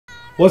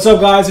What's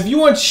up, guys? If you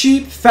want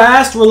cheap,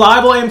 fast,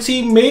 reliable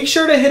MT, make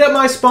sure to hit up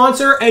my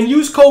sponsor and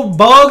use code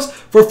BUGS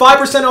for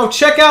 5% off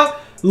checkout.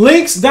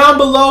 Links down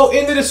below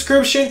in the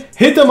description.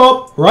 Hit them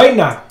up right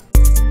now.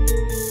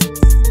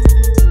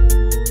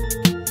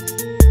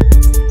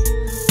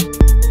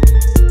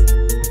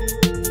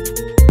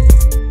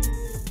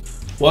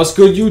 What's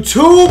good,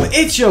 YouTube?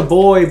 It's your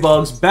boy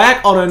Bugs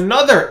back on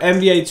another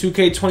NBA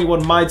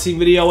 2K21 My Team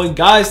video. And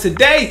guys,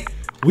 today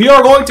we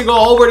are going to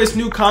go over this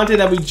new content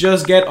that we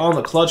just get on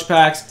the clutch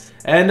packs.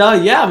 And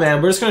yeah,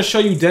 man, we're just going to show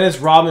you Dennis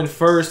Rodman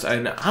first.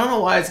 And I don't know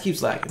why it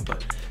keeps lagging,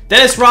 but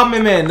Dennis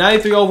Rodman, man,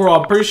 93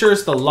 overall. I'm pretty sure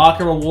it's the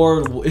lock-in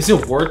reward. Is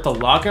it worth the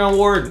lock-in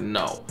reward?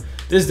 No.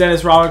 This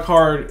Dennis Rodman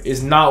card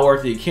is not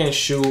worth it. You can't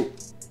shoot.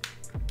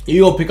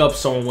 You go pick up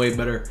someone way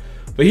better.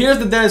 But here's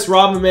the Dennis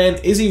Rodman, man.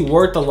 Is he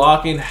worth the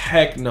lock-in?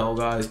 Heck no,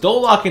 guys.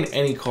 Don't lock in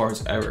any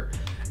cards ever.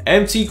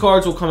 MT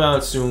cards will come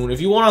out soon. If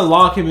you want to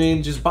lock him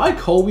in, just buy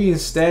Kobe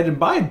instead and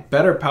buy a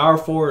better power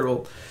forward.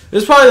 Well,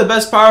 this is probably the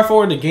best power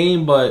forward in the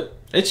game, but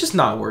it's just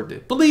not worth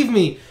it. Believe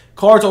me,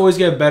 cards always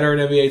get better in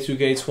NBA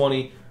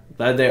 2K20.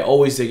 They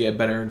always get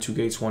better in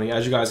 2K20.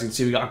 As you guys can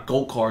see, we got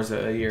gold cards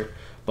here.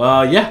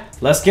 But yeah,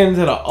 let's get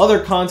into the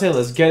other content.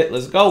 Let's get it.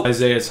 Let's go.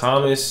 Isaiah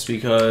Thomas,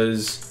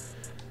 because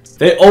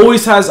they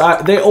always have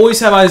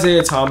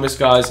Isaiah Thomas,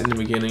 guys, in the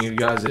beginning. If you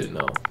guys didn't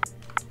know.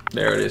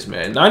 There it is,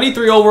 man.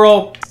 93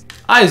 overall,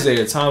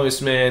 Isaiah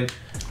Thomas, man.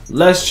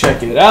 Let's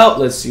check it out.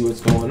 Let's see what's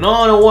going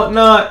on and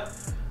whatnot.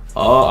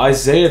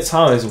 Isaiah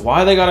Thomas.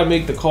 Why they gotta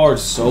make the card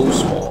so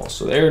small?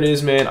 So there it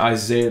is, man.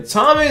 Isaiah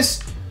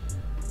Thomas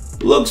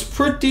looks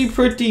pretty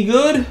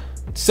good.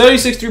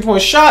 76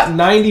 3-point shot,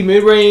 90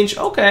 mid-range.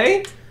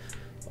 Okay.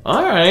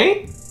 All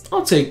right.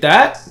 I'll take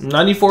that.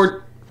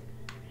 94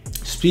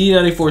 speed,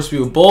 94 speed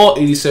with ball,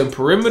 87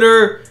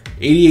 perimeter,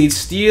 88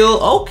 steal.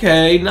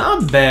 Okay,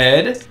 not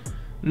bad.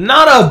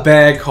 Not a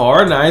bad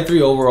card.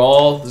 93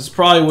 overall. This is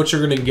probably what you're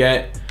going to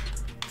get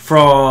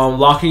from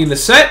locking in the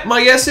set,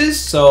 my guess is.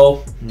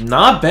 So,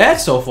 not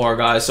bad so far,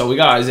 guys. So, we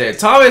got Isaiah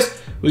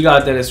Thomas. We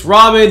got Dennis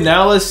Rodman.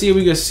 Now, let's see if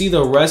we can see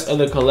the rest of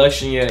the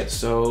collection yet.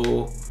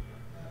 So,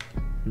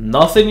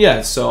 nothing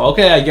yet. So,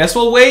 okay, I guess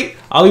we'll wait.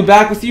 I'll be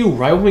back with you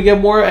right when we get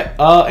more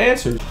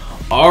answers.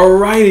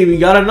 Alrighty, we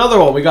got another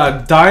one. We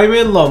got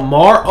Diamond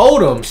Lamar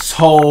Odom.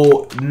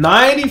 So,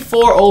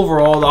 94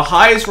 overall, the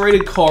highest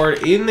rated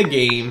card in the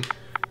game.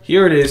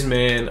 Here it is,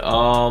 man.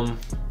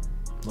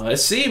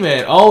 Let's see,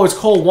 man. Oh, it's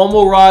called One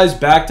Will Rise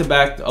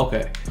back-to-back.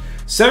 Okay.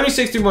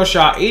 76 3-point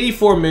shot,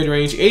 84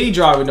 mid-range, 80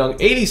 driving dunk,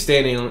 80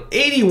 standing,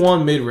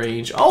 81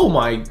 mid-range. Oh,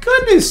 my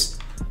goodness.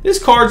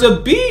 This card's a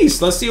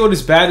beast. Let's see what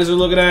his badges are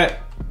looking at.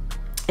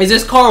 Is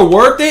this card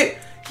worth it?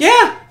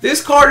 Yeah,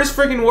 this card is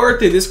freaking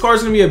worth it. This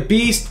card's going to be a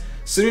beast.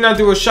 79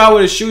 through a shot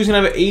with his shoes,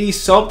 gonna have an 80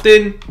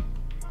 something.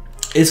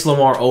 It's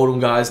Lamar Odom,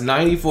 guys.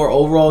 94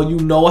 overall. You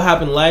know what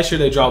happened last year?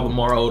 They dropped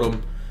Lamar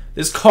Odom.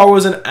 This card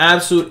was an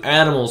absolute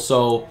animal.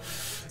 So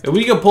if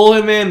we can pull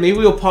him, man, maybe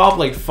we'll pop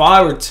like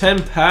 5 or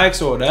 10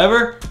 packs or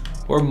whatever.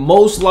 We're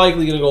most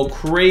likely gonna go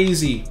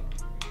crazy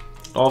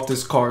off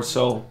this card.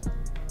 So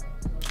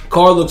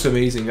card looks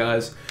amazing,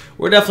 guys.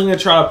 We're definitely gonna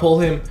try to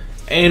pull him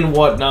and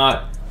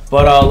whatnot.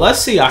 But let's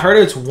see. I heard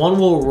it's one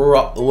will.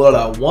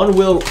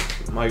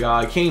 My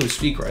God, I can't even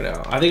speak right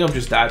now. I think I'm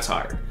just that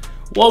tired.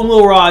 One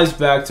will rise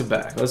back to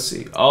back. Let's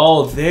see.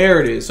 Oh,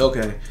 there it is.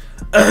 Okay.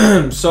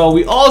 So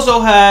we also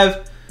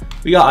have,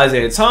 we got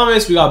Isaiah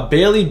Thomas. We got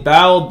Bailey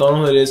Bowell. Don't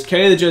know who it is.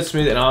 Kenny the Jet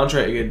Smith and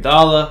Andre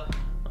Iguodala.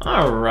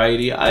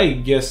 Alrighty. I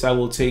guess I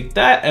will take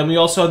that. And we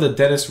also have the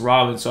Dennis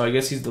Rodman. So I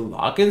guess he's the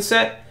lock-in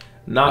set.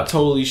 Not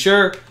totally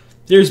sure.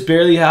 There's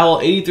Barely Howell.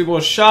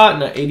 83-point shot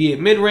and an 88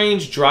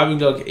 mid-range. Driving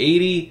dunk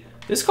 80.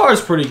 This card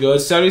is pretty good.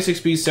 76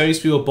 speed, 70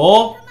 speed with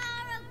ball.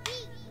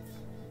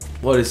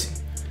 What is he?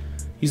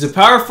 He's a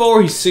power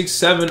forward. He's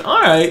 6'7".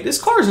 Alright,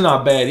 this card's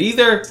not bad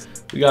either.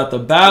 We got the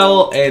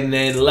battle. And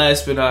then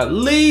last but not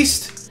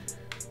least,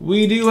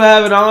 we do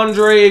have an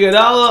Andre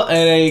Iguodala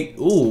and a,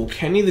 ooh,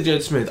 Kenny the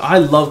Jet Smith. I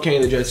love Kenny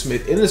the Jet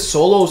Smith. In the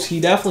solos, he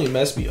definitely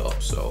messed me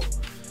up. So,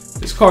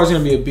 this card's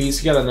going to be a beast.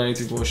 He got a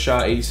 93-point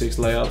shot, 86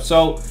 layup.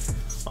 So,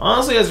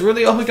 honestly, that's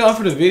really all we got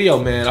for the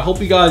video, man. I hope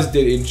you guys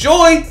did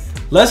enjoy.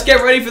 Let's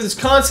get ready for this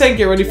content.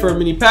 Get ready for a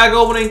mini pack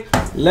opening.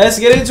 Let's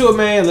get into it,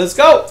 man. Let's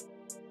go.